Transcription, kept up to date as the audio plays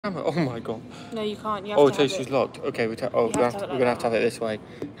Oh my god. No, you can't. You have to have she's locked. Okay, we're gonna have to have it this way.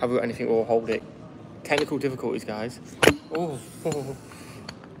 Have we got anything we'll hold it? Technical difficulties, guys. Oh.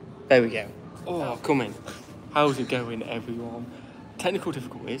 There we go. Oh, come in. How's it going, everyone? Technical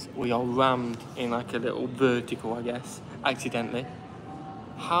difficulties. We are rammed in like a little vertical, I guess, accidentally.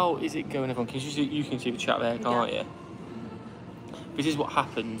 How is it going, everyone? You can see the chat there, can't you? This is what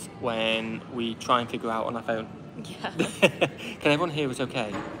happens when we try and figure out on our phone. Yeah. Can everyone hear us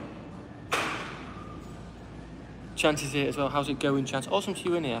okay? Chance is here as well. How's it going, Chance? Awesome to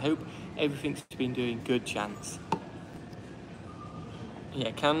you in here. I hope everything's been doing good, Chance.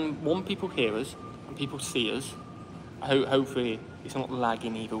 Yeah, can people hear us and people see us? Hopefully it's not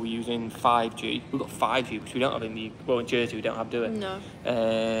lagging either. We're using 5G. We've got 5G, which we don't have in Jersey, we don't have, do it? No.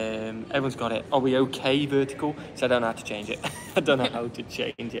 Everyone's got it. Are we okay vertical? So I don't know how to change it. I don't know how to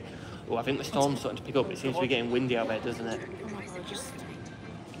change it. Oh, I think the storm's starting to pick up. It seems to be getting windy out there, doesn't it? Oh my god, just...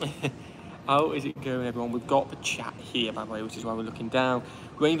 How is it going, everyone? We've got the chat here, by the way, which is why we're looking down.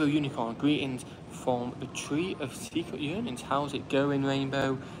 Rainbow Unicorn, greetings from the Tree of Secret Yearnings. How's it going,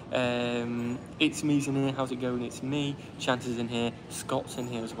 Rainbow? It's me's in here. How's it going? It's me. Chances in here. Scott's in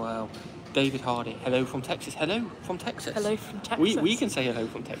here as well. David Hardy, hello from Texas. Hello from Texas. Hello from Texas. We can say hello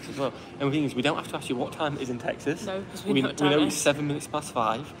from Texas as well. And the thing is, we don't have to ask you what time it is in Texas. No, because we know it's 7 minutes past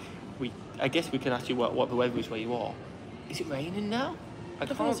 5. I guess we can ask you what the weather is where you are. Is it raining now? I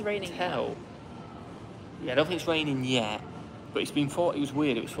don't think it's raining tell. Yet. Yeah, I don't think it's raining yet, but it was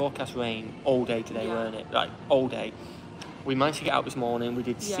weird. It was forecast rain all day today, weren't it? Like, all day. We managed to get out this morning. We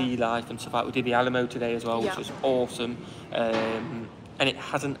did sea life and stuff like that. We did the Alamo today as well, which was awesome. And it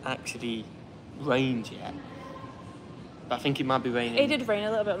hasn't actually rained yet. But I think it might be raining. It did rain a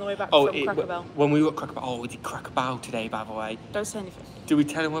little bit on the way back from Cracker Barrel. When we were at Cracker Barrel, we did Cracker Barrel today, by the way. Don't say anything. Did we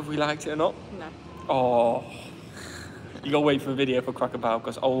tell him whether we liked it or not? No. Oh. You gotta wait for a video for Cracker Barrel,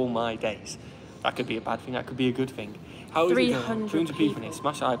 because oh my days. That could be a bad thing, that could be a good thing. How is it going? 300 people in here.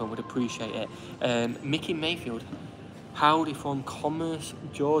 Smash Ivan would appreciate it. Mickey Mayfield, howdy from Commerce,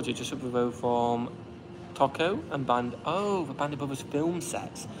 Georgia, just up the road from Taco and the Band of Brothers film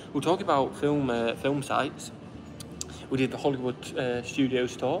sets. We'll talk about film sites. We did the Hollywood studio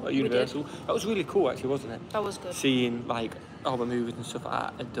store at Universal. That was really cool, actually, wasn't it? That was good. Seeing like all the movies and stuff like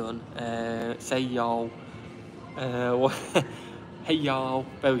that had done. Say y'all. Hey y'all.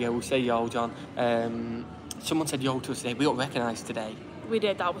 There we go. We'll say y'all, John. Someone said y'all to us today. We got recognised today. We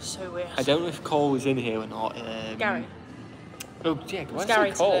did. That was so weird. I don't know if Cole was in here or not. Gary. Oh yeah. Why did I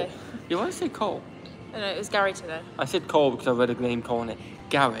say Cole? Today. Yeah, why did I say Cole? No, it was Gary today. I said Cole because I read a name calling it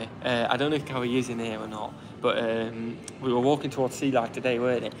Gary. I don't know if Gary is in here or not, but we were walking towards Sea Life today,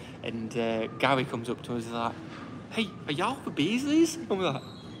 weren't it? And Gary comes up to us and like, "Hey, are y'all the Beesleys?" And we're like,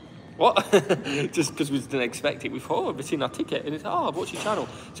 "What?" Just because we didn't expect it. We thought, "Oh, we've seen our ticket," and it's, "Oh, I've watched your channel."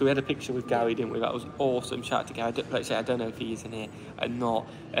 So we had a picture with Gary, didn't we? That was awesome. Shout out to Gary. Like I say, I don't know if he is in here or not.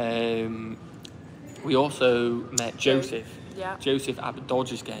 We also met Joseph. Yeah. Joseph at the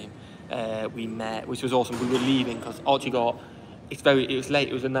Dodgers game. We met, which was awesome. We were leaving because Archie got. It was late.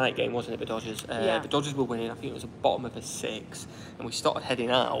 It was a night game, wasn't it? The Dodgers. The Dodgers were winning. I think it was the bottom of the 6th, and we started heading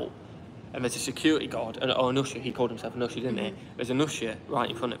out. And there's a security guard, or an usher. He called himself an usher, didn't he? There's an usher right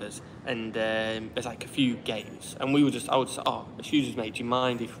in front of us, and there's like a few gates. And I was just, "Oh, excuse me, mate. Do you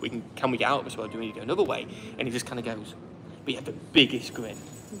mind if can we get out of this way? Or do we need to go another way?" And he just kind of goes. But he had the biggest grin.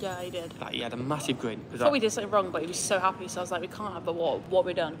 Yeah, he did. Like, he had a massive grin. I thought we did something wrong, but he was so happy. So I was like, we can't have the what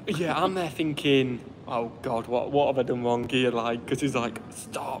we done. Yeah, I'm there thinking, oh God, what have I done wrong here? Like, because he's like,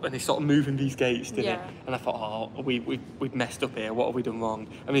 stop, and he's sort of moving these gates, didn't he? And I thought, oh, we've messed up here. What have we done wrong?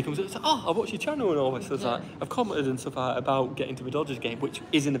 And he comes up and says, oh, I watched your channel and all this. So I was like, I've commented and stuff about getting to the Dodgers game, which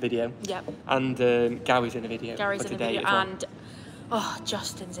is in the video. Yeah. And Gary's in the video. Gary's in the video, and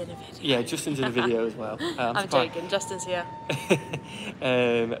Justin's in a video. Yeah, Justin's in a video as well. I'm joking, Justin's here.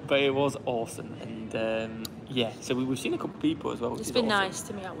 But it was awesome, and so we've seen a couple of people as well. It's been nice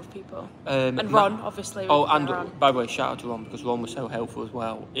to meet up with people. And Ron, obviously. And by the way, shout out to Ron, because Ron was so helpful as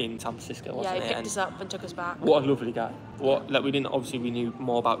well in San Francisco, wasn't he picked us up and took us back. What a lovely guy. We knew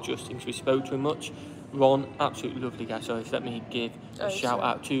more about Justin because we spoke to him much. Ron, absolutely lovely guy. So let me give a shout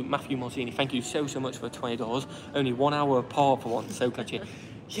out to Matthew Morzini. Thank you so much for $20. Only 1 hour apart for one. So glad you.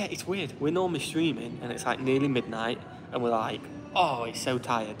 Yeah, it's weird. We're normally streaming and it's like nearly midnight, and we're like, oh, it's so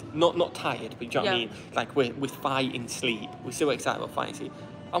tired. Not tired, but do you know what I mean? Like we're fighting sleep. We're so excited about fighting sleep.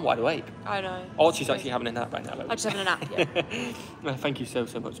 I'm wide awake. I know. Archie's actually having a nap right now. I'm just having a nap, yeah. Thank you so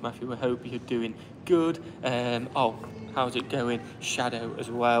much, Matthew. We hope you're doing good. How's it going? Shadow as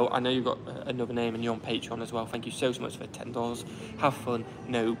well. I know you've got another name and you're on Patreon as well. Thank you so much for $10. Have fun.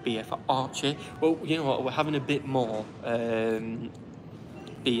 No beer for Archie. Well, you know what? We're having a bit more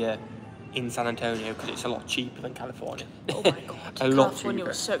beer in San Antonio because it's a lot cheaper than California. Oh my god, A lot California cheaper.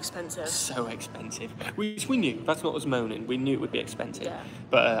 was so expensive. So expensive. Which we knew. That's not us moaning. We knew it would be expensive. Yeah.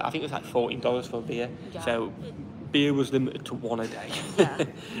 But I think it was like $14 for a beer. Yeah. So beer was limited to one a day. Yeah.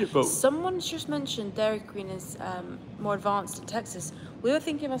 But Someone's just mentioned Dairy Queen is more advanced in Texas. We were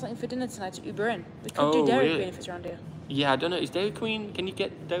thinking about something for dinner tonight to Uber in. We could do Dairy Queen if it's around here. yeah, I don't know. Is Dairy Queen? Can you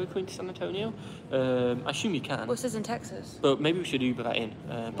get Dairy Queen to San Antonio? I assume you can. Well, it says in Texas. But maybe we should Uber that in.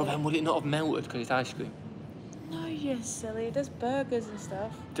 But then would it not have melted because it's ice cream? No, you're silly. There's burgers and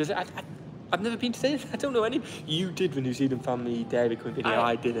stuff. Does it? I've never been to Dairy. I don't know any. You did the New Zealand family Dairy Queen video.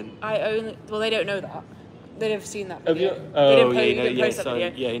 I didn't. Well, they don't know that. They've never seen that Have video. you? They didn't Yeah, post that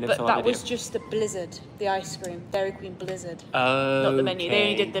video. yeah, you never saw But that that video. was just the Blizzard, the ice cream, Dairy Queen Blizzard. Oh. Not the menu. They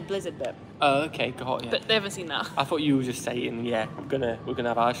only did the Blizzard bit. Oh, okay, got it. But they haven't seen that. I thought you were just saying, yeah, we're gonna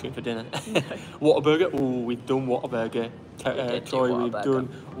have ice cream for dinner. Whataburger. Oh, we've done Whataburger. Troy, we've done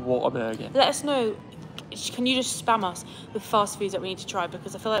Whataburger. Let us know. Can you just spam us with fast foods that we need to try?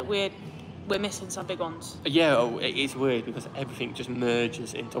 Because I feel like we're missing some big ones. Yeah, it's weird because everything just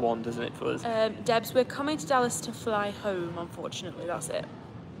merges into one, doesn't it, for us? Debs, we're coming to Dallas to fly home, unfortunately. That's it.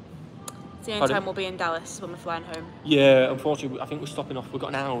 It's the only time we'll be in Dallas when we're flying home. Yeah, unfortunately, I think we're stopping off. We've got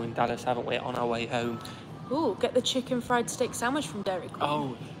an hour in Dallas, haven't we, on our way home? Ooh, get the chicken fried steak sandwich from Dairy Queen.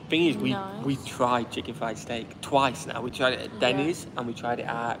 Oh, thing is, Nice. we tried chicken fried steak twice now. We tried it at Denny's and we tried it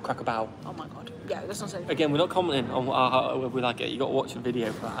at Cracker Barrel. Oh my god. Yeah, that's not saying. Again, we're not commenting on how we like it. You got to watch the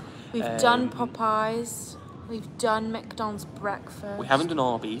video for that. We've done Popeyes. We've done McDonald's breakfast. We haven't done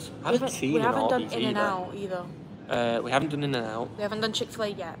Arby's. I haven't seen an Arby's done In-N-Out either. We haven't done In-N-Out. We haven't done Chick-fil-A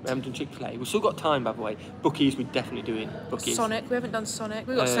yet. We haven't done Chick-fil-A. We've still got time, by the way. Bookies, we're definitely doing Bookies. Sonic. We haven't done Sonic.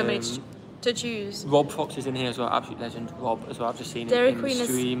 We've got so many to choose. Rob Fox is in here as well. Absolute legend. Rob as well. I've just seen him in the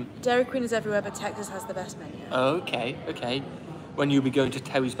stream. Dairy Queen is everywhere, but Texas has the best menu. Okay. When you'll be going to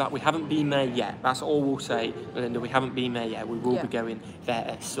Terry's back, we haven't been there yet. That's all we'll say, Belinda. We haven't been there yet. We will be going there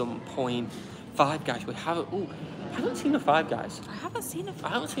at some point. Five Guys. We haven't. Oh, I haven't seen a Five Guys. I haven't seen I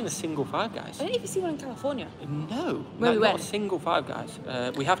haven't seen a single Five Guys. I didn't even see one in California. No, Where we not went? a single Five Guys.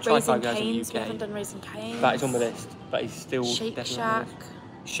 We have tried Five Guys in the UK. We haven't done Raising Cane's. That is on the list. That is still Shake definitely on the Shack. list.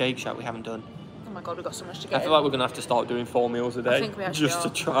 Shake Shack we haven't done. Oh my god, we've got so much to I get feel like we're gonna have to start doing 4 meals a day think we actually just are.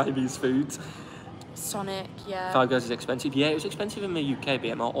 to try these foods. Sonic, yeah. Five Guys is expensive. Yeah, it was expensive in the UK,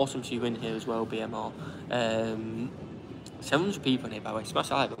 BMR. Awesome to you in here as well, BMR. 700 people in here, by the way. Smash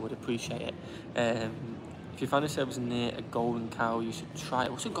Ivan would appreciate it. If you find yourselves near a golden cow, you should try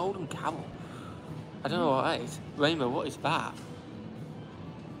it. What's a golden cow? I don't know what that is. Rainbow, what is that?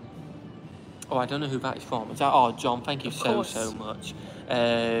 Oh, I don't know who that is from. Is that? Oh, John, thank you so much.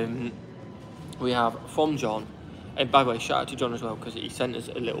 We have from John. And by the way, shout out to John as well, because he sent us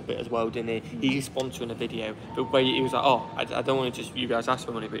a little bit as well, didn't he? He's sponsoring a video, but where he was like, oh, I don't want to just, you guys ask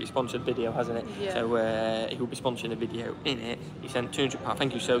for money, but he sponsored a video, hasn't it? Yeah. So he will be sponsoring a video in it. He sent £200.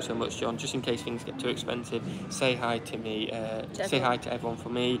 Thank you so much, John. Just in case things get too expensive, say hi to me. Say hi to everyone for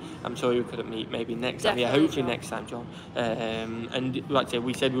me. I'm sorry we couldn't meet maybe next time. Yeah, hopefully next time, John. And like I said,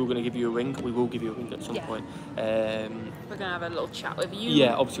 we said we were going to give you a ring. We will give you a ring at some point. We're going to have a little chat with you.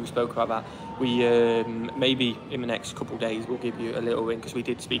 Yeah, obviously we spoke about that. We maybe in the next couple of days we'll give you a little ring, because we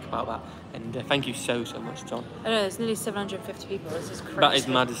did speak about that. And thank you so much, John. I know, there's nearly 750 people. This is crazy. That is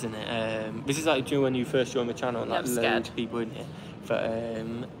mad, isn't it? This is like when you first joined the channel, and like loads of people in here.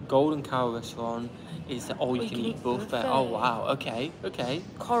 But Golden Cow Restaurant is the all-you-can-eat buffet. Oh wow, okay.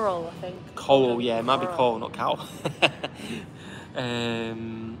 Coral, I think. Coral, yeah, it might be coral, not cow.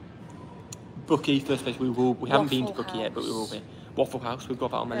 Bookie, first place, we haven't been to Bookie yet, but we will be. Waffle House, we've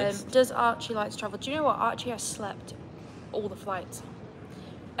got that on my list. Does Archie like to travel? Do you know what? Archie has slept all the flights.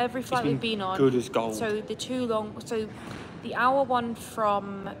 Every flight we've been on. Good as gold. So the hour one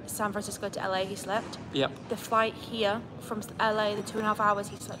from San Francisco to LA, he slept. Yep. The flight here from LA, the 2.5 hours,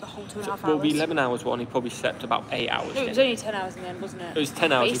 he slept the whole 2.5 hours. Well, the 11 hours one, he probably slept about 8 hours. No, it was only 10 hours in the end, wasn't it? It was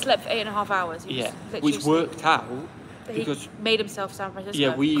 10 hours. But he slept for 8.5 hours. Yeah, which worked out. Because he made himself San Francisco.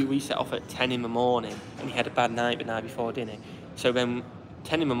 Yeah, we set off at 10 in the morning, and he had a bad night the night before, didn't he? So then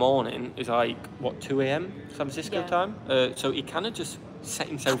 10 in the morning is like, what, 2 a.m. San Francisco time? So he kind of just set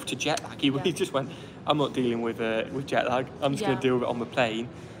himself to jet lag. He just went, I'm not dealing with jet lag. I'm just going to deal with it on the plane.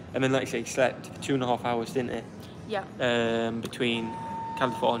 And then, like I say, he slept for 2.5 hours, didn't he? Yeah. Between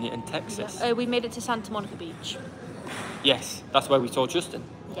California and Texas. Yeah. We made it to Santa Monica Beach. Yes, that's where we saw Justin.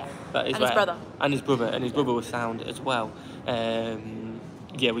 Yeah. That is and his brother. And his brother. And his brother was sound as well.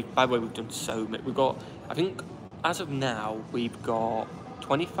 Yeah, by the way, we've done so much. We've got, I think, as of now, we've got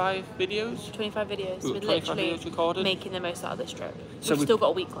 25 videos. 25 videos. We're literally recorded. Making the most out of this trip. So we've still got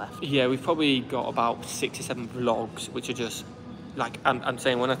a week left. Yeah, we've probably got about 6 or 7 vlogs, which are just like I'm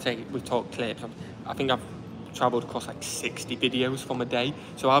saying when we talk clips, I think I've travelled across like 60 videos from a day,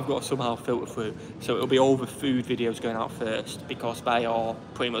 so I've got to somehow filter through. So it'll be all the food videos going out first because they are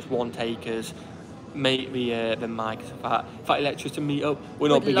pretty much one takers. Maybe the mic. In fact, Electra's to meet up. We're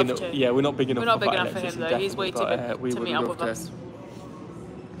not big enough. Yeah, we're not big enough. We're not big enough for him though. He's way too big to meet up with us.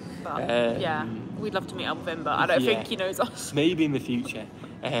 But yeah, we'd love to meet up with him, but I don't think he knows us. Maybe in the future.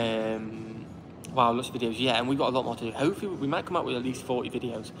 Wow, lots of videos. Yeah, and we've got a lot more to do. Hopefully, we might come out with at least 40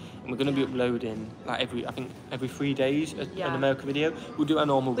 videos, and we're going to be uploading like every 3 days an American video. We'll do our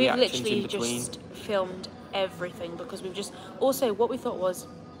normal reactions in between. We've literally just filmed everything because we've just also what we thought was.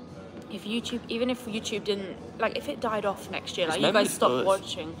 If YouTube didn't, like, if it died off next year, like you guys stopped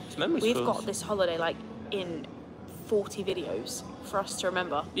watching, we've got this holiday like in 40 videos for us to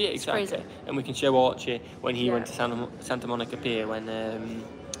remember. Yeah, exactly. It's crazy. And we can show Archie when he went to Santa Monica Pier when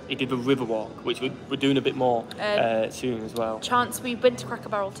he did the river walk, which we're doing a bit more soon as well. Chance, we went to Cracker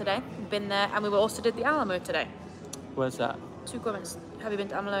Barrel today, we've been there, and we also did the Alamo today. Where's that? 2 comments. Have you been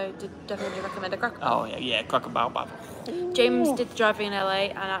to Alamo? Definitely recommend a Cracker Barrel. Oh yeah, Cracker Barrel. James did driving in LA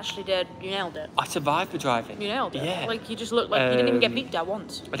and actually you nailed it. I survived the driving. You nailed it. Yeah. Like you just looked like you didn't even get beeped at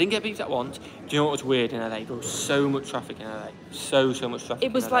once. I didn't get beeped at once. Do you know what was weird in LA? There was so much traffic in LA. So much traffic.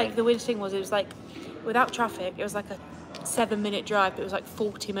 It was like the weirdest thing was it was like without traffic it was like a 7-minute drive, but it was like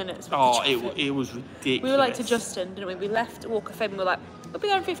 40 minutes. Oh, it was ridiculous. We were like to Justin, didn't we? We left Walker Fame and we were like, we'll be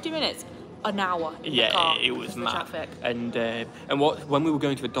there in 50 minutes. An hour in the car. It was mad. Traffic. And when we were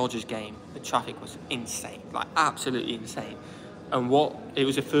going to a Dodgers game, the traffic was insane, like absolutely insane. And it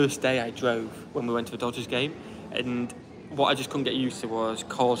was the first day I drove when we went to the Dodgers game, and what I just couldn't get used to was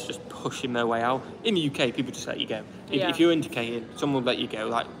cars just pushing their way out. In the UK, people just let you go. If you're indicating, someone will let you go,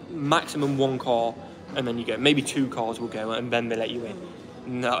 like maximum 1 car, and then you go. Maybe 2 cars will go, and then they let you in.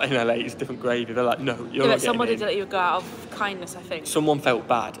 No, in LA it's different gravy. They're like, no, you're not getting somebody in. did let you go out of kindness, I think. Someone felt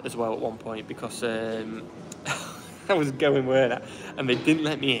bad as well at one point because I was going where and they didn't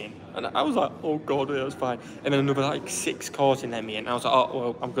let me in. And I was like, oh God, that was fine. And then another like 6 cars didn't let me in. And I was like, oh,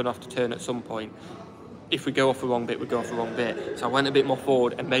 well, I'm going to have to turn at some point. If we go off the wrong bit, we go off the wrong bit. So I went a bit more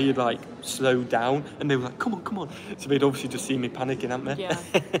forward and they like slowed down and they were like, come on. So they'd obviously just seen me panicking, hadn't they?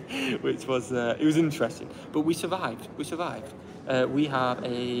 Yeah. Which was, it was interesting. But we survived. We have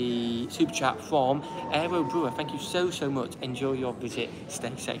a super chat from Aero Brewer. Thank you so much. Enjoy your visit.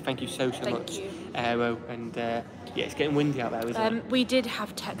 Stay safe. Thank you so much, Thank you. Aero. And yeah, it's getting windy out there, isn't it? We did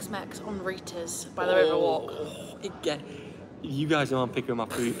have Tex-Mex on Rita's by the Riverwalk. Again, you guys know I'm picking up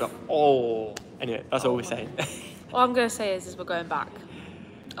my food, but anyway, that's all we're saying. All I'm going to say is we're going back.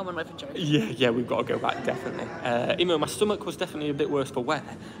 And we're not even joking. Yeah, we've got to go back, definitely. Even though my stomach was definitely a bit worse for wear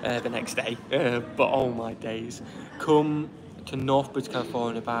the next day. But oh my days. Come to Northbridge,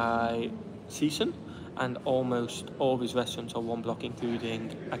 California by Season, and almost all of his restaurants are 1 block,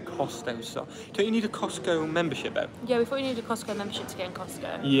 including a Costco store. Don't you need a Costco membership though? Yeah, we thought you needed a Costco membership to get in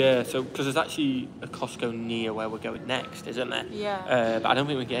Costco. Yeah, so because there's actually a Costco near where we're going next, isn't there? Yeah. But I don't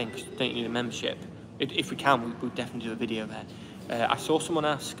think we're getting because don't you need a membership. If we can, we'll definitely do a video there. I saw someone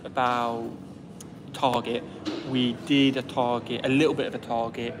ask about Target. We did a little bit of a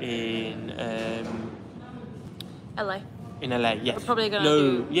Target in LA. In LA, yes. We're probably going to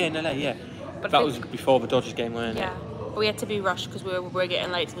do... Yeah, in LA, yeah. But that was before the Dodgers game, weren't it? Yeah. But we had to be rushed because we were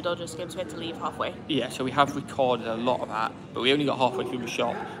getting late to the Dodgers game, so we had to leave halfway. Yeah, so we have recorded a lot of that, but we only got halfway through the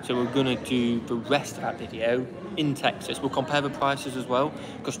shop. So we're going to do the rest of that video in Texas. We'll compare the prices as well,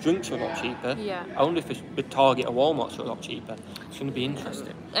 because drinks are a lot cheaper. Yeah. I wonder if the Target or Walmart's are a lot cheaper. It's going to be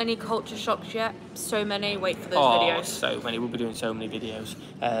interesting. Any culture shocks yet? So many. Wait for those videos. So many. We'll be doing so many videos.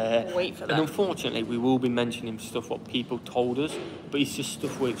 Wait for them. And unfortunately, we will be mentioning stuff what people told us, but it's just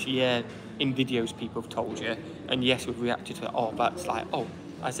stuff which, in videos people have told you, and yes, we've reacted to it. That's like,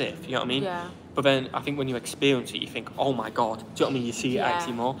 as if, you know what I mean? Yeah. But then I think when you experience it, you think, oh my God, do you know what I mean? You see it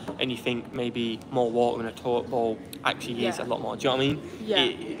actually more, and you think maybe more water in a toilet bowl actually is a lot more. Do you know what I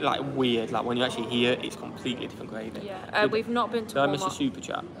mean? Yeah. Like weird, like when you actually hear it, it's completely different gravy. Yeah. We've not been to Walmart. Did I miss a super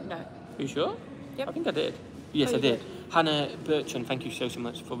chat? No. Are you sure? Yep. I think I did. Yes, I did. Hannah Bertrand, thank you so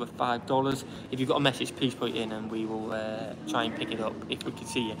much for the $5. If you've got a message, please put it in and we will try and pick it up if we can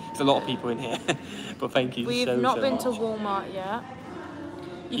see you. There's a lot of people in here, but thank you so much. We've not been to Walmart yet.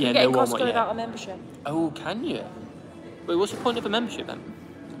 You can get in Costco without a membership. Oh, can you? Wait, what's the point of a membership then?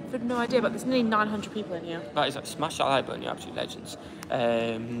 I've no idea, but there's nearly 900 people in here. That is like, smash that like button, you absolute legends.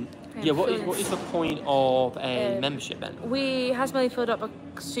 What is the point of a membership then? We hasn't really filled up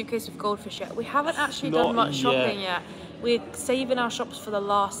a suitcase of goldfish yet. We haven't actually done much shopping yet. we're saving our shops for the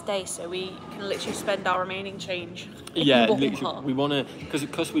last day so we can literally spend our remaining change. Yeah, literally, we want to,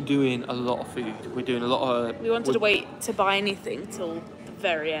 because we're doing a lot of food, we're doing a lot of... We wanted to wait to buy anything till the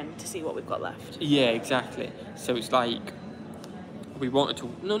very end to see what we've got left. Yeah, exactly. So it's like, we wanted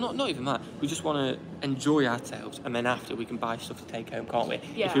to, no, not even that, we just want to enjoy ourselves, and then after we can buy stuff to take home, can't we?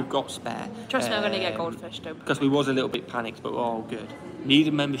 Yeah. If we've got spare. Trust me, I'm going to get goldfish, don't because we was a little bit panicked, but we're all good. Need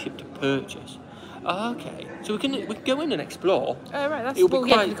a membership to purchase. Oh, okay, so we can go in and explore. Oh, right, that's... Well,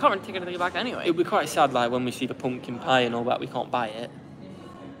 yeah, we can't really take anything back anyway. It'll be quite sad, like, when we see the pumpkin pie and all that, we can't buy it.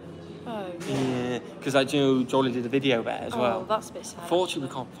 Oh, yeah. Because, like, Jolly did a video there as well. Oh, that's a bit sad. Fortunately,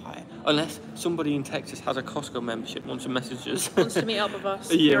 we can't buy it. Unless somebody in Texas has a Costco membership, wants to message us. Wants to meet up with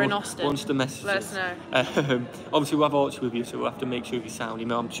us. Yeah, You're in Austin. Wants to message Let us. us know. Obviously, we'll have Archie with you, so we'll have to make sure you sound. You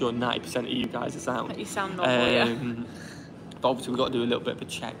know, I'm sure 90% of you guys are sound. You sound normal, yeah. But obviously, we've got to do a little bit of a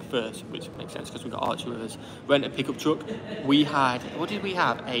check first, which makes sense because we've got Archie with us. Rent a pickup truck. We had, what did we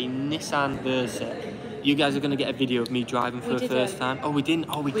have? A Nissan Versa. You guys are going to get a video of me driving for the first time. Oh, we didn't.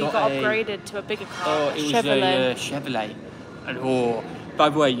 Oh, we got upgraded to a bigger car. Oh, it was a Chevrolet. And by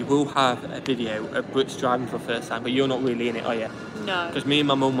the way, you will have a video of Brits driving for the first time, but you're not really in it, are you? No. Because me and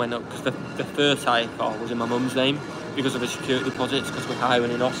my mum went up, because the first hire car was in my mum's name because of the security deposits, because we're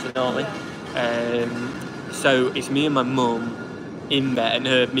hiring in Austin, aren't we? So it's me and my mum in there,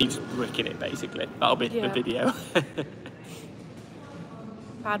 and me just bricking it, basically. That'll be the video.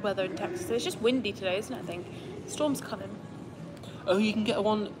 Bad weather in Texas. It's just windy today, isn't it, I think? The storm's coming. Oh, you can get a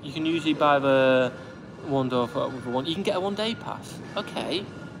one... You can usually buy the one door with one... You can get a one-day pass. Okay.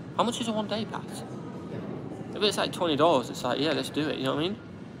 How much is a one-day pass? If it's like $20, it's like, yeah, let's do it. You know what I mean?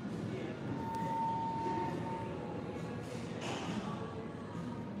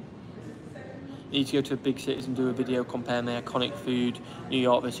 Need to go to big cities and do a video comparing the iconic food, New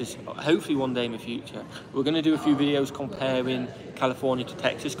York versus, hopefully one day in the future. We're going to do a few videos comparing California to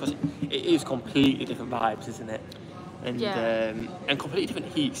Texas, because it is completely different vibes, isn't it? And and completely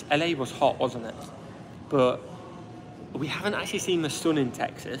different heats. LA was hot, wasn't it? But we haven't actually seen the sun in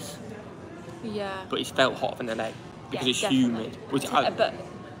Texas. Yeah. But it's felt hotter than LA because it's humid. But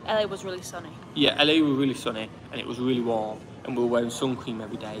LA was really sunny. Yeah, LA was really sunny and it was really warm, and we were wearing sun cream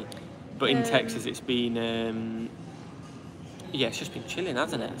every day. But in Texas, it's been, it's just been chilling,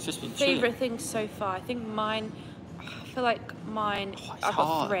 hasn't it? It's just been chilling. Favourite things so far? I think mine, I've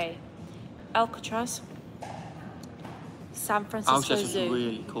got 3. Alcatraz, San Francisco Zoo.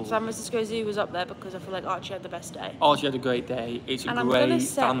 Really cool. San Francisco Zoo was up there because I feel like Archie had the best day. Archie had a great day. It's a great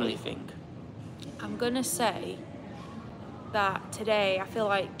family thing. I'm going to say that today, I feel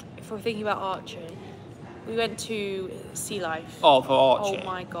like, if we're thinking about Archie, we went to Sea Life. Oh, for Archie. Oh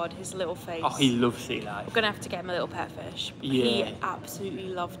my god, his little face. Oh, he loves Sea Life. We're going to have to get him a little pet fish. Yeah. He absolutely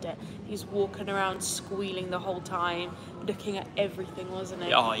loved it. He was walking around squealing the whole time, looking at everything, wasn't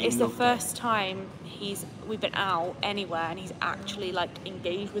it? Oh, it's the first time we've been out anywhere and he's actually like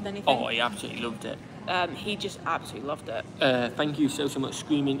engaged with anything. Oh, he absolutely loved it. He just absolutely loved it. Thank you so much,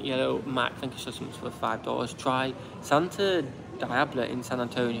 Screaming Yellow Mac. Thank you so much for the $5. Try Santa Diablo in San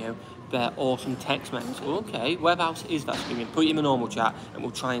Antonio. They're awesome Tex-Mex. Okay, whereabouts is that Screaming? Put it in the normal chat and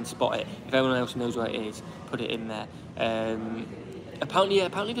we'll try and spot it. If anyone else knows where it is, put it in there.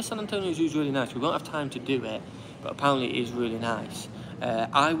 Apparently the San Antonio Zoo is really nice. We won't have time to do it, but apparently it is really nice.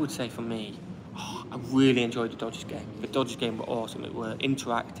 I would say for me, I really enjoyed the Dodgers game. The Dodgers game were awesome. It were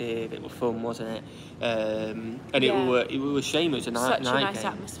interactive. It was fun, wasn't it? And it was a shame it was a night game,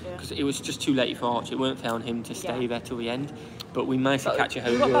 atmosphere. because it was just too late for Archie. It weren't fair on him to stay there till the end. But we managed to catch a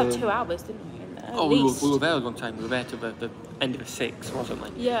home run. We got about 2 hours, didn't we? We were there a long time. We were there till the end of the 6th, wasn't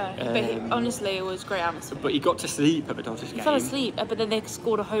we? Yeah, but honestly, it was great atmosphere. But he got to sleep at the Dodgers game. He fell asleep, but then they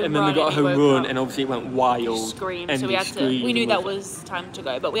scored a home run. And then we got a home run, and obviously it went wild. He screamed, so we knew that was time to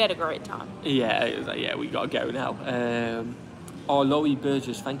go, but we had a great time. Yeah, it was like, we got to go now. Laurie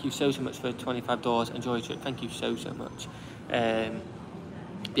Burgess, thank you so much for $25. Enjoy your trip. Thank you so much. I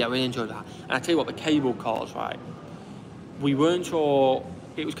really enjoyed that. And I tell you what, the cable cars, right? We weren't sure.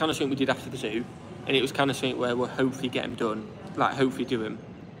 It was kind of something we did after the zoo, and it was kind of something where we'll hopefully get them done, like hopefully do them.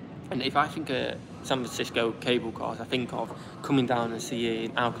 And if I think of San Francisco cable cars, I think of coming down and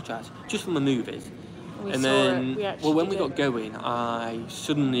seeing Alcatraz just from the movies. When we got going, I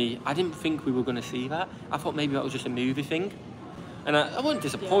didn't think we were going to see that. I thought maybe that was just a movie thing, and I wasn't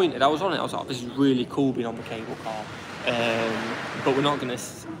disappointed. Yeah. I was on it. I was like, this is really cool being on the cable car, but we're not going to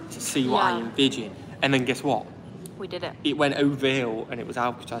see what I envision. And then guess what? We did it. It went over the hill and it was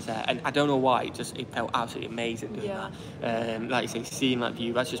Alcatraz there, and I don't know why. It felt absolutely amazing doing that. Like you say, seeing that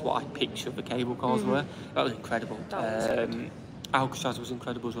view. That's just what I pictured the cable cars were. That was incredible. Alcatraz was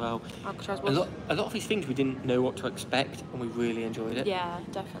incredible as well. Alcatraz was... A lot of these things we didn't know what to expect, and we really enjoyed it. Yeah,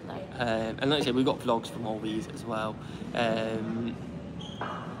 definitely. And like I said, we got vlogs from all these as well.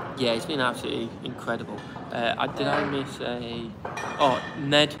 Yeah, it's been absolutely incredible. Did I miss a... Oh,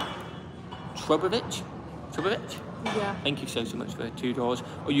 Ned Trubovich? Yeah. Thank you so much for $2.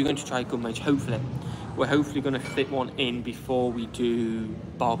 Or you're going to try gun range, hopefully. We're hopefully going to fit one in before we do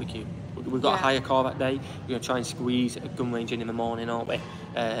barbecue. We've got a hire car that day. We're going to try and squeeze a gun range in the morning, aren't we?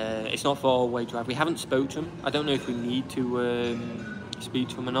 It's not for all-way drive. We haven't spoke to them. I don't know if we need to speak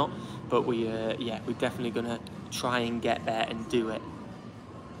to them or not. But we're definitely going to try and get there and do it.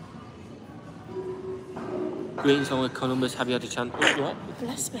 Greetings on Columbus. Have you had a chance? What?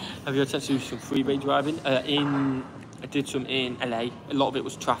 Bless me. Have you had a chance to do some freeway driving? I did some in LA. A lot of it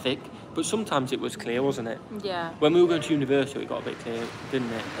was traffic, but sometimes it was clear, wasn't it? Yeah. When we were going to Universal, it got a bit clear,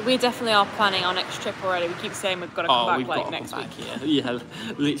 didn't it? We definitely are planning our next trip already. We keep saying we've got to come back next week. Yeah,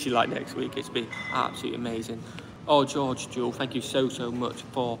 literally like next week. It's been absolutely amazing. Oh, George, Jewel, thank you so much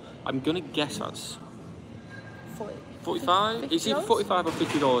for. I'm gonna guess that's 45? It's either 45 or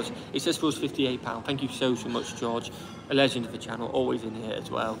 $50. It says for us £58. Thank you so much, George. A legend of the channel, always in here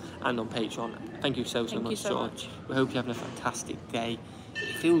as well, and on Patreon. Thank you so much, George. We hope you're having a fantastic day.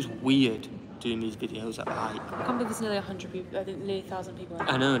 It feels weird doing these videos at like... I can't believe there's nearly 100 people, I think nearly 1,000 people in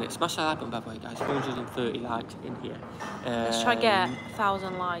here. I know, and smash that like button, by the way, guys. 430 likes in here. Let's try and get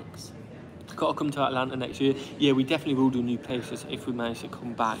 1,000 likes. Got to come to Atlanta next year. Yeah, we definitely will do new places if we manage to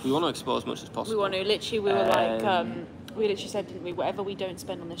come back. We want to explore as much as possible. We want to. Literally, we were like, we literally said, didn't we? Whatever we don't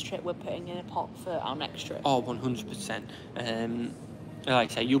spend on this trip, we're putting in a pot for our next trip. Oh, 100%.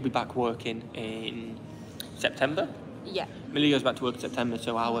 Like I say, you'll be back working in September. Yeah. Millie goes back to work in September,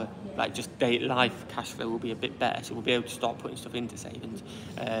 so our just life cash flow will be a bit better. So we'll be able to start putting stuff into savings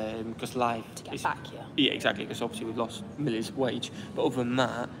because life to get back here. Yeah, exactly. Because obviously we've lost Millie's wage, but other than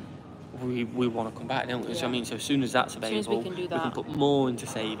that. We want to come back, don't we? Yeah. So I mean, so as soon as that's available, we can put more into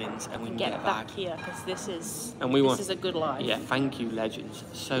savings and we can get back here because this is a good life. Yeah, thank you, legends,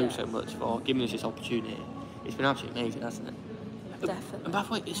 so much for giving us this opportunity. It's been absolutely amazing, hasn't it? Definitely. And by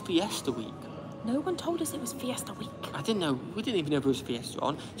the way, it's Fiesta week. No one told us it was Fiesta week. I didn't know. We didn't even know there was Fiesta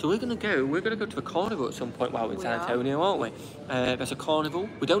on. So we're gonna go to the carnival at some point while we're in San Antonio, aren't we? There's a carnival.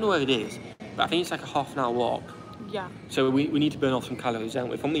 We don't know where it is, but I think it's like a half-an-hour walk. Yeah. So we need to burn off some calories, don't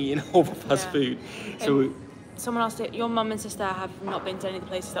we? From eating all the fast food. So someone asked it. Your mum and sister have not been to any of the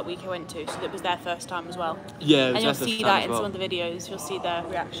places that we went to, so it was their first time as well. Yeah. And you'll see that in some of the videos. You'll see their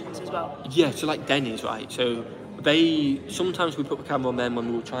reactions as well. Yeah. So like Denny's, right? So sometimes we put the camera on them when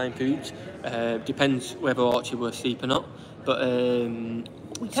we were trying foods. Depends whether Archie were asleep or not. But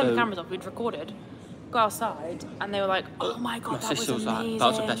we turned the cameras off. We'd recorded. Go outside, and they were like, "Oh my god, that was amazing! Like, that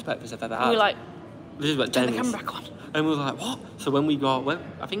was the best breakfast I've ever had." We were like, "This is what turn Denny's." the camera back on. And we were like, "What?" So when we got,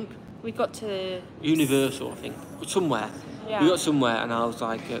 I think we got to Universal, I think somewhere. Yeah. We got somewhere, and I was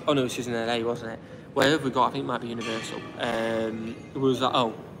like, "Oh no, this was in LA, wasn't it?" Wherever we got, I think it might be Universal. It was like,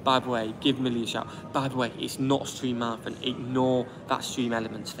 "Oh, by the way, give Millie a shout. By the way, it's not a stream marathon. Ignore that stream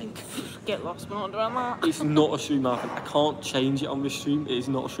elements thing." Get lost, we're not doing that. It's not a stream marathon. I can't change it on this stream. It is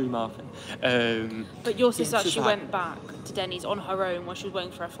not a stream marathon. But your sister actually went back to Denny's on her own while she was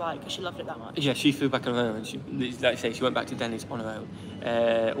waiting for her flight because she loved it that much. Yeah, she flew back on her own. She, like I say, she went back to Denny's on her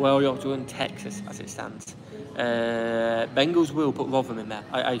own. Well, you're in Texas as it stands. Bengals will put Rotherham in there.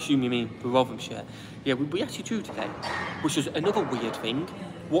 I assume you mean the Rotherham shirt. Yeah, we actually drew today, which was another weird thing.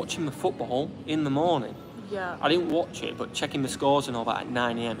 Watching the football in the morning. Yeah. I didn't watch it, but checking the scores and all that at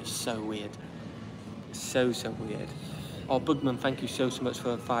 9 AM is so weird. So weird. Oh, Bugman, thank you so much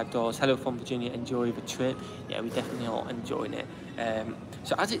for $5. Hello from Virginia, enjoy the trip. Yeah, we definitely are enjoying it.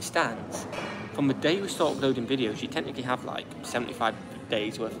 So as it stands, from the day we start uploading videos, you technically have like 75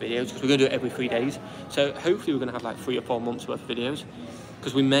 days worth of videos because we're going to do it every 3 days. So hopefully we're going to have like 3 or 4 months worth of videos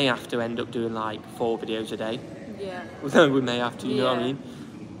because we may have to end up doing like 4 videos a day. Yeah. We may have to, you know what I mean?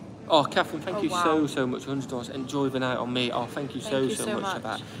 Oh, Catherine, thank you so much. $100. Enjoy the night on me. Oh, thank you so much for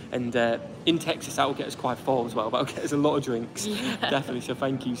that. And in Texas, that will get us quite full as well. That'll get us a lot of drinks. Yeah. Definitely. So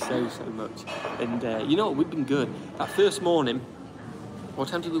thank you so much. And you know what? We've been good. That first morning, what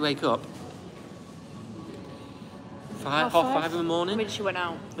time did we wake up? Half five in the morning? We just went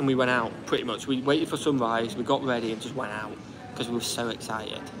out. And we went out, pretty much. We waited for sunrise, we got ready and just went out because we were so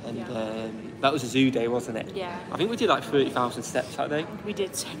excited. And that was a zoo day, wasn't it? Yeah. I think we did like 30,000 steps that day. We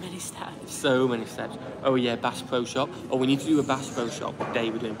did so many steps. So many steps. Oh yeah, Bass Pro Shop. Oh, we need to do a Bass Pro Shop what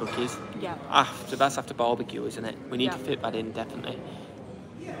day we're doing bookies. Yeah. That's after barbecue, isn't it? We need to fit that in, definitely.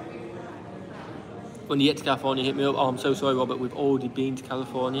 When you get to California, hit me up. Oh, I'm so sorry, Robert. We've already been to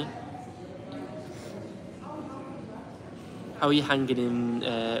California. How are you hanging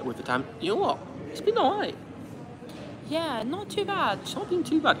in with the time? You know what? It's been alright. Yeah, not too bad. It's not been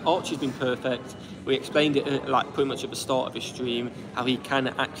too bad. Archie's been perfect. We explained it like pretty much at the start of his stream, how he kind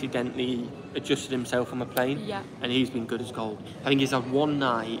of accidentally adjusted himself on the plane. Yeah. And he's been good as gold. I think he's had one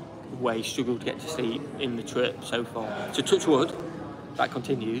night where he struggled to get to sleep in the trip so far. So touch wood, that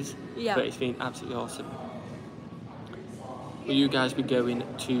continues. Yeah. But it's been absolutely awesome. Will you guys be going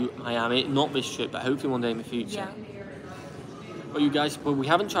to Miami? Not this trip, but hopefully one day in the future. Yeah. Well, you guys, well, we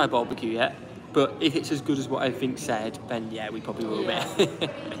haven't tried barbecue yet. But if it's as good as what everything said, then yeah, we probably will be.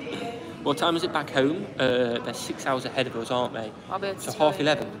 What time is it back home? They're 6 hours ahead of us, aren't they? I'll be able to so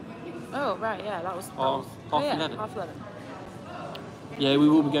 11:30. Oh, right, yeah, that was... Half 11. Half 11. Yeah, we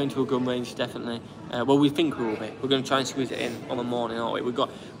will be going to a gun range, definitely. Well, we think we will be. We're going to try and squeeze it in on the morning, aren't we? We've got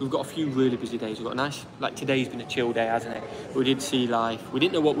a few really busy days. We've got a nice... Like, today's been a chill day, hasn't it? We did sea life. We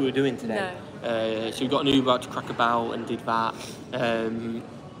didn't know what we were doing today. No. So we got an Uber out to crack about and did that.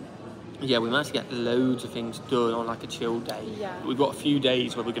 Yeah, we managed to get loads of things done on like a chill day. Yeah. We've got a few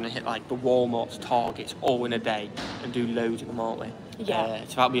days where we're going to hit like the Walmart's, Targets all in a day and do loads of them, aren't we? Yeah.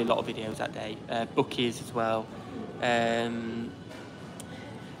 So that'll be a lot of videos that day. Bookies as well.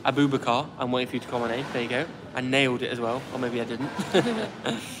 Abu Bakar, I'm waiting for you to call my name. There you go. I nailed it as well, or maybe I didn't.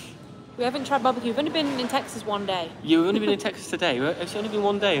 We haven't tried barbecue. We've only been in Texas one day. Yeah, we've only been in Texas today. It's only been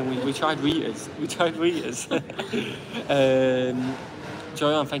one day and we tried Ritas. We tried Ritas.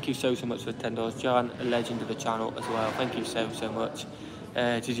 Joanne, thank you so much for $10. Joanne, a legend of the channel as well. Thank you so much.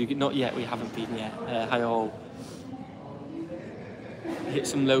 Did you get? Not yet. We haven't been yet. Hi all. Hit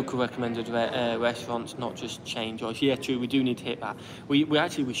some local recommended restaurants, not just chain joints. Yeah, true. We do need to hit that.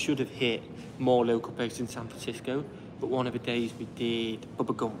 We should have hit more local places in San Francisco, but one of the days we did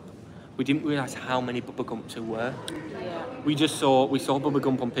Bubba Gump. We didn't realise how many Bubba Gumps there were. Yeah. We saw Bubba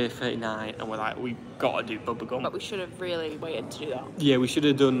Gump on Pier 39 and we're like, we've got to do Bubba Gump. But we should have really waited to do that. Yeah, we should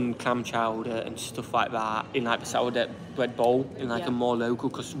have done clam chowder and stuff like that in like the sourdough bread bowl in like a more local,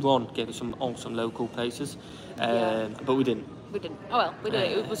 because Ron gave us some awesome local places. But we didn't. We didn't. Oh well, we did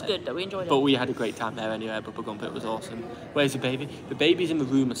it. It was good though. We enjoyed it. But we had a great time there anyway at Bubba Gump. It was awesome. Where's the baby? The baby's in the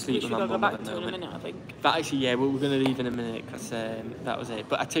room asleep with my mum at the moment. In a minute, I think. That actually, yeah, we're going to leave in a minute because that was it.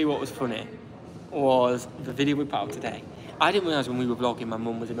 But I tell you what was funny was the video we put out today. I didn't realise when we were vlogging my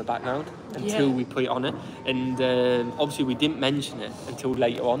mum was in the background until we put it on it. And obviously we didn't mention it until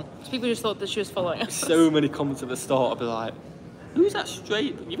later on. So people just thought that she was following us. So many comments at the start, I'd be like, who's that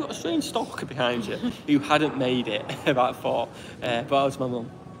straight? You've got a strange stalker behind you who hadn't made it that far. But that was my mum.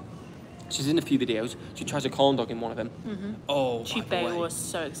 She's in a few videos. She tries a corn dog in one of them. Mm-hmm. Oh, Chupe was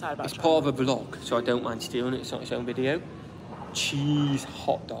so excited about it. It's part of a vlog, so I don't mind stealing it. It's not its own video. Cheese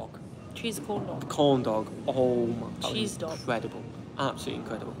hot dog. Cheese corn dog. The corn dog. Oh my. Cheese dog. Incredible. Absolutely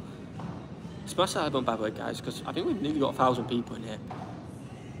incredible. Smash that button, by the way, guys, because I think we've nearly got 1,000 people in here.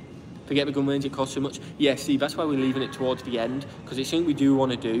 Forget the gun range, it costs so much. Yeah, see, that's why we're leaving it towards the end, because it's something we do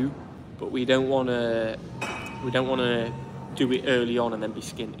want to do, but we don't want to do it early on and then be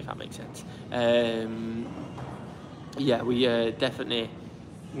skint, if that makes sense. Yeah, we definitely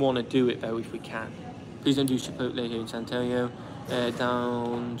want to do it though if we can. Please don't do Chipotle here in San Antonio.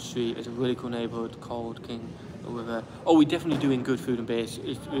 Down street is a really cool neighborhood called King River. Oh, we're definitely doing good food and beer.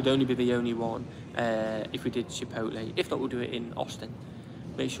 It would only be the only one if we did Chipotle. If not, we'll do it in Austin.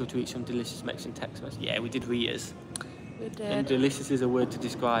 Make sure to eat some delicious Mexican Tex-Mex. Yeah, we did Ritas. We did. And delicious is a word to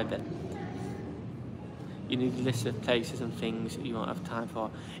describe it. You need a list of places and things that you won't have time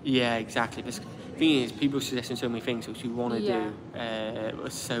for. Yeah, exactly. The thing is, people are suggesting so many things which we want to do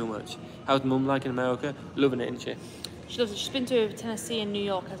so much. How's Mum like in America? Loving it, isn't she? She loves it. She's been to Tennessee and New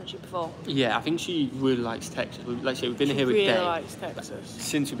York, hasn't she, before? Yeah, I think she really likes Texas. Like I say, we've been here a day. She really likes Texas.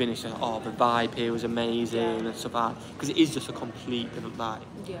 Since we've been here, she's like, oh, the vibe here was amazing and stuff like that. Because it is just a complete different vibe.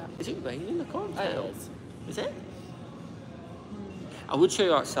 Yeah. Is it raining? I can't tell. It is. Is it? I would show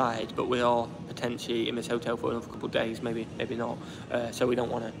you outside, but we are potentially in this hotel for another couple of days, maybe not. So we don't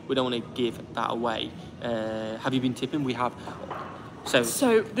want to give that away. Have you been tipping? We have. So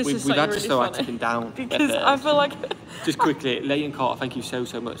we've had to slow our tipping down because I feel like. Just quickly, Leighton Carter, thank you so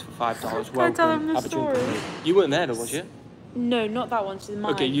much for $5. Welcome. Tell him the story. You weren't there though, was you? No, not that one. She's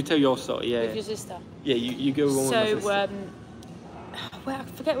mine. Okay, you tell your story. Yeah. With your sister. Yeah, you go on with my sister. Well, I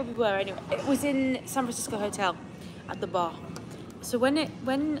forget where we were anyway. It was in San Francisco Hotel, at the bar. So when it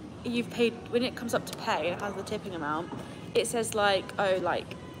comes up to pay and it has the tipping amount, it says like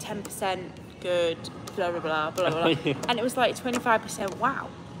 10% good, blah blah blah blah blah, and it was like 25% wow,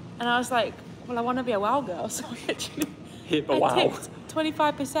 and I was like, well, I want to be a wow girl, so I actually hit the wow. Tipped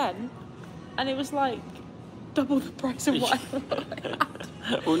 25%, and it was like double the price of what I thought I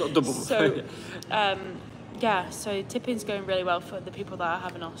had. Well, not double. So, Yeah, so tipping's going really well for the people that are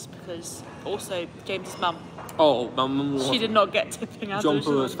having us, because also James's mum. Oh, my mum. She did not get tipping. John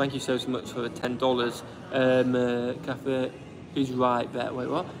Purse, thank you so much for the $10. Cafe is right there. Wait,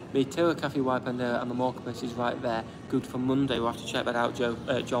 what? Me Taylor Cafe Wipe and the marketplace is right there. Good for Monday. We'll have to check that out,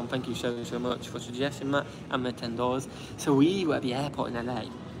 John. Thank you so much for suggesting that and the $10. So we were at the airport in LA,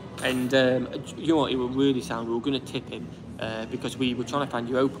 and you know what? It would really sound. We were going to tip him because we were trying to find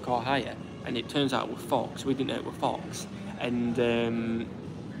Europa car hire, and it turns out it was Fox. We didn't know it was Fox, and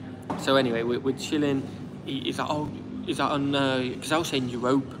so anyway, we're chilling. He's like, oh, is that on? Because I was saying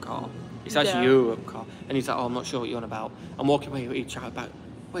Europa car. It's actually Europe car. And he's like, oh, I'm not sure what you're on about. I'm walking away, he chatted back,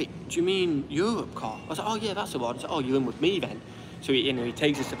 wait, do you mean Europe car? I was like, oh yeah, that's the one. He's like, oh, you're in with me then. So he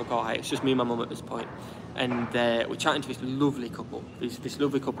takes us to the car. It's just me and my mum at this point. And we're chatting to this lovely couple. This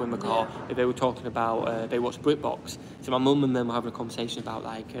lovely couple in the car. Yeah. They were talking about, they watched BritBox. So my mum and them were having a conversation about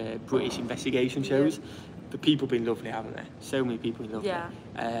like British investigation shows. Yeah. The people been lovely, haven't they? So many people been lovely. Yeah.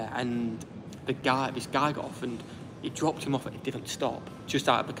 And this guy got off and he dropped him off at a different stop, just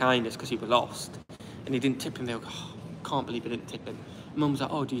out of the kindness because he was lost. And he didn't tip him. They were like, oh, can't believe he didn't tip him. Mum was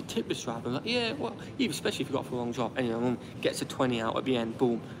like, oh, do you tip this driver? I'm like, yeah, well, especially if you got off a long job. Anyway, Mum gets a 20 out at the end,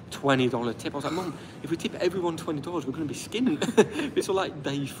 boom, $20 tip. I was like, Mum, if we tip everyone $20, we're going to be skinned. It's all like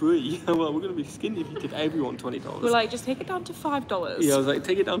day 3. Well, we're going to be skinned if you tip everyone $20. We're like, just take it down to $5. Yeah, I was like,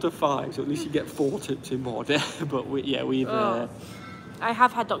 take it down to 5, so at least you get 4 tips in more. But we've... I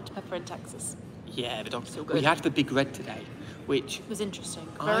have had Dr. Pepper in Texas. Yeah, the Dr. So we had the Big Red today, which was interesting.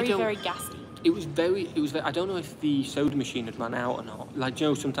 Very gassy. It was very. I don't know if the soda machine had run out or not. Like, you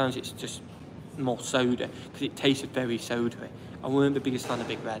know, sometimes it's just more soda because it tasted very soda-y. I weren't the biggest fan of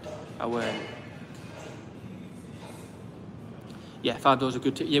Big Red. I weren't. Yeah, $5 a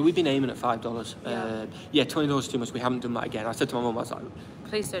good tip. Yeah, we've been aiming at $5. Yeah, $20 too much. We haven't done that again. I said to my mum, I was like,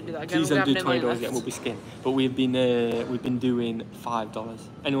 please don't do that again. Please don't do $20 again. We'll be skinned. But we've been doing $5.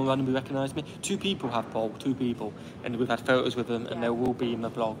 Anyone randomly recognise me? 2 people have, Paul. 2 people, and we've had photos with them, and they will be in the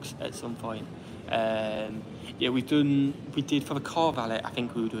vlogs at some point. Yeah, we did for the car valet. I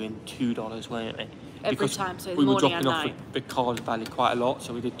think we were doing $2, weren't we? Every time, so we were dropping off the car valet quite a lot,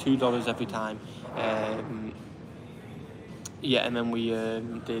 so we did $2 every time. Yeah, and then we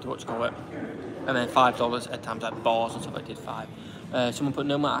did and then $5 at times like bars and stuff. I did 5. Someone put,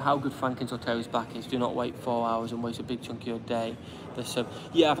 no matter how good Franklin's or Terry's back is, do not wait 4 hours and waste a big chunk of your day.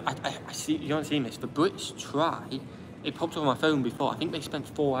 Yeah, I see. You haven't seen this. The Brits try. It popped up on my phone before. I think they spent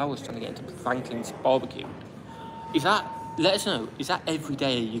 4 hours trying to get into Franklin's barbecue. Is that? Let us know. Is that every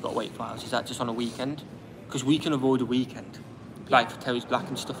day you got to wait 4 hours? Is that just on a weekend? Because we can avoid a weekend, like for Terry's Black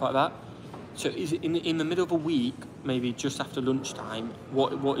and stuff like that. So is it in the middle of a week, maybe just after lunchtime?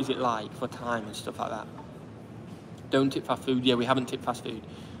 What is it like for time and stuff like that? Don't tip fast food. Yeah, we haven't tipped fast food.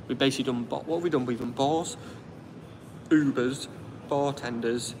 We've basically done what have we done? We've done bars, Ubers,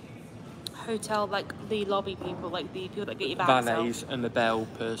 bartenders, hotel, like the lobby people, like the people that get your bags valets, and the bell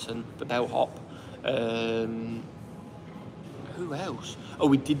person, the bellhop. Who else? Oh,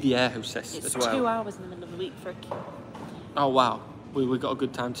 we did the air hostess as well. It's 2 hours in the middle of the week for a queue. Oh wow. We got a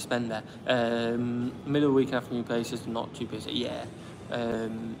good time to spend there. Middle of the week afternoon places, not too busy. Yeah.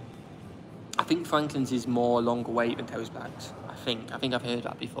 I think Franklin's is more longer wait than Terry's Blacks. I think I've heard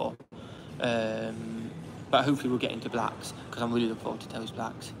that before. But hopefully we'll get into Blacks because I'm really looking forward to Terry's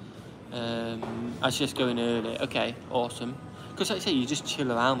Blacks. I was just going early. Okay, awesome. Because like I say, you just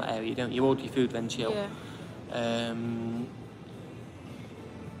chill around that area, don't you? You order your food, then chill. Yeah.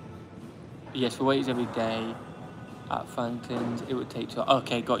 Yes, for waiters every day. At Franklin's, it would take 2 hours.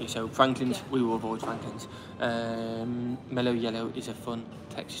 Okay, got you. So Franklin's, yeah. We will avoid Franklin's. Mellow Yellow is a fun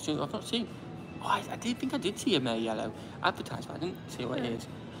Texas drink. I've not seen. Oh, I did think I did see a Mellow Yellow advertised, but I didn't see what it is.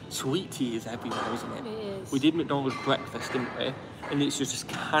 Sweet tea is everywhere, isn't it? It is. We did McDonald's breakfast, didn't we? And it's just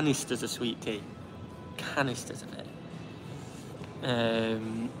canisters of sweet tea. Canisters of it.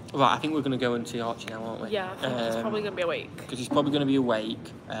 Right, I think we're going to go and see Archie now, aren't we? Yeah, I think he's probably going to be awake. Because he's probably going to be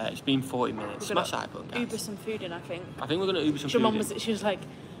awake. It's been 40 minutes. Smash that button, guys. Uber some food in, I think. I think we're going to Uber some food in. She was like,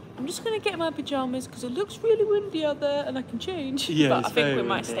 I'm just going to get my pyjamas because it looks really windy out there and I can change. Yeah, but I think we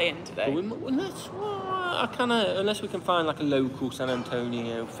might stay in today. Unless we can find like a local San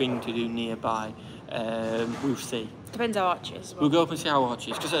Antonio thing to do nearby, we'll see. Depends how Archie is as well. We'll go up and see how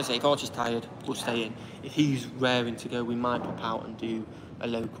Archie is. Because as I say, if Archie's tired, we'll stay in. If he's raring to go, we might pop out and do a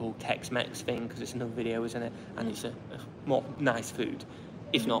local Tex-Mex thing because it's another video, isn't it? And it's a more nice food.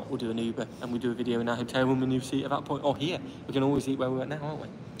 If not, we'll do an Uber and we'll do a video in our hotel room and you see at that point. Or here, we can always eat where we're at now, aren't we?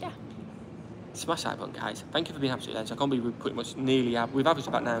 Yeah. Smash that button, guys. Thank you for being absolutely legends. I can't believe we've pretty much we've averaged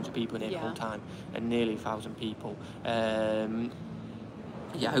about 900 people in here the whole time and nearly 1,000 people.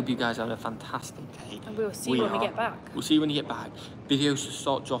 yeah, I hope you guys have a fantastic day. And we'll see you when we get back. We'll see you when you get back. Videos should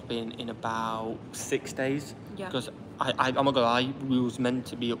start dropping in about 6 days. Yeah. Because I'm not gonna lie, we was meant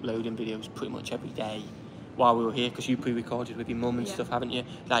to be uploading videos pretty much every day while we were here, because you pre-recorded with your mum and stuff, haven't you?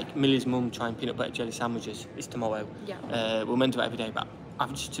 Like Millie's mum trying peanut butter jelly sandwiches is tomorrow. Yeah. We're meant to do it every day, but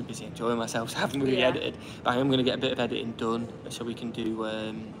I'm just too busy enjoying myself, so I haven't really edited. But I am gonna get a bit of editing done so we can do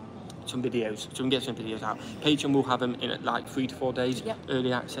some videos, so we can get some videos out. Patreon will have them in like 3 to 4 days.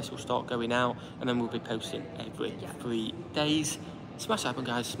 Early access will start going out, and then we'll be posting every 3 days. Smash that button,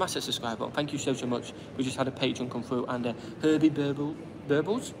 guys. Smash that subscribe button. Thank you so much. We just had a Patreon come through, and Herbie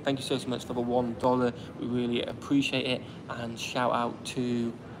Burbles, thank you so much for the $1. We really appreciate it. And shout out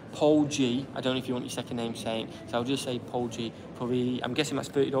to Paul G. I don't know if you want your second name saying, so I'll just say Paul G for I'm guessing that's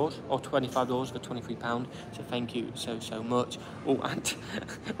 $30 or $25 for £23. So thank you so much. Oh, and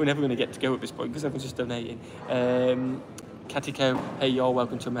we're never going to get to go at this point because everyone's just donating. Katiko, hey, you're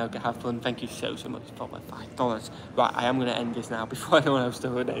welcome to America, have fun. Thank you so much for my $5. Right, I am going to end this now before anyone else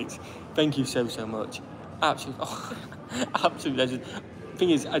donates. Thank you so much. Absolute legend. Thing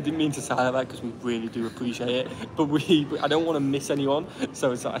is, I didn't mean to say that because we really do appreciate it, but I don't want to miss anyone.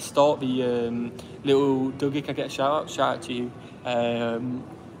 So it's like I start the little Dougie, can I get a shout out to you.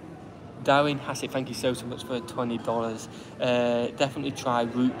 Darwin Hassett, thank you so much for $20. Definitely try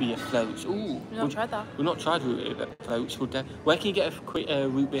root beer floats. Ooh, we've not tried that. We've not tried root beer floats. Where can you get a quick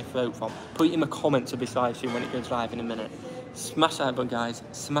root beer float from? Put it in the comments of this live stream when it goes live in a minute. Smash that button, guys.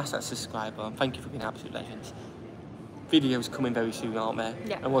 Smash that subscribe button. Thank you for being absolute legends. Videos coming very soon, aren't there?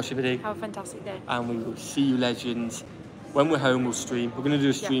 Yeah. And what's your video? Have a fantastic day. And we will see you, legends. When we're home, we'll stream. We're going to do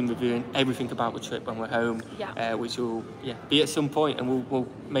a stream reviewing everything about the trip when we're home, which will be at some point, and we'll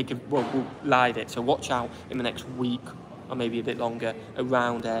live it. So watch out in the next week or maybe a bit longer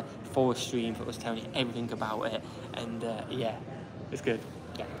around there for a stream for us telling you everything about it. And it's good.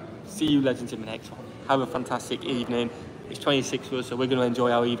 Yeah. See you, legends, in the next one. Have a fantastic evening. It's 26 for us, so we're going to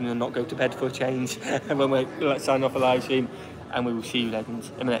enjoy our evening and not go to bed for a change when we sign off a live stream. And we will see you,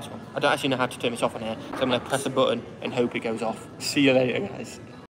 legends, in the next one. I don't actually know how to turn this off on here, so I'm going to press a button and hope it goes off. See you later, guys.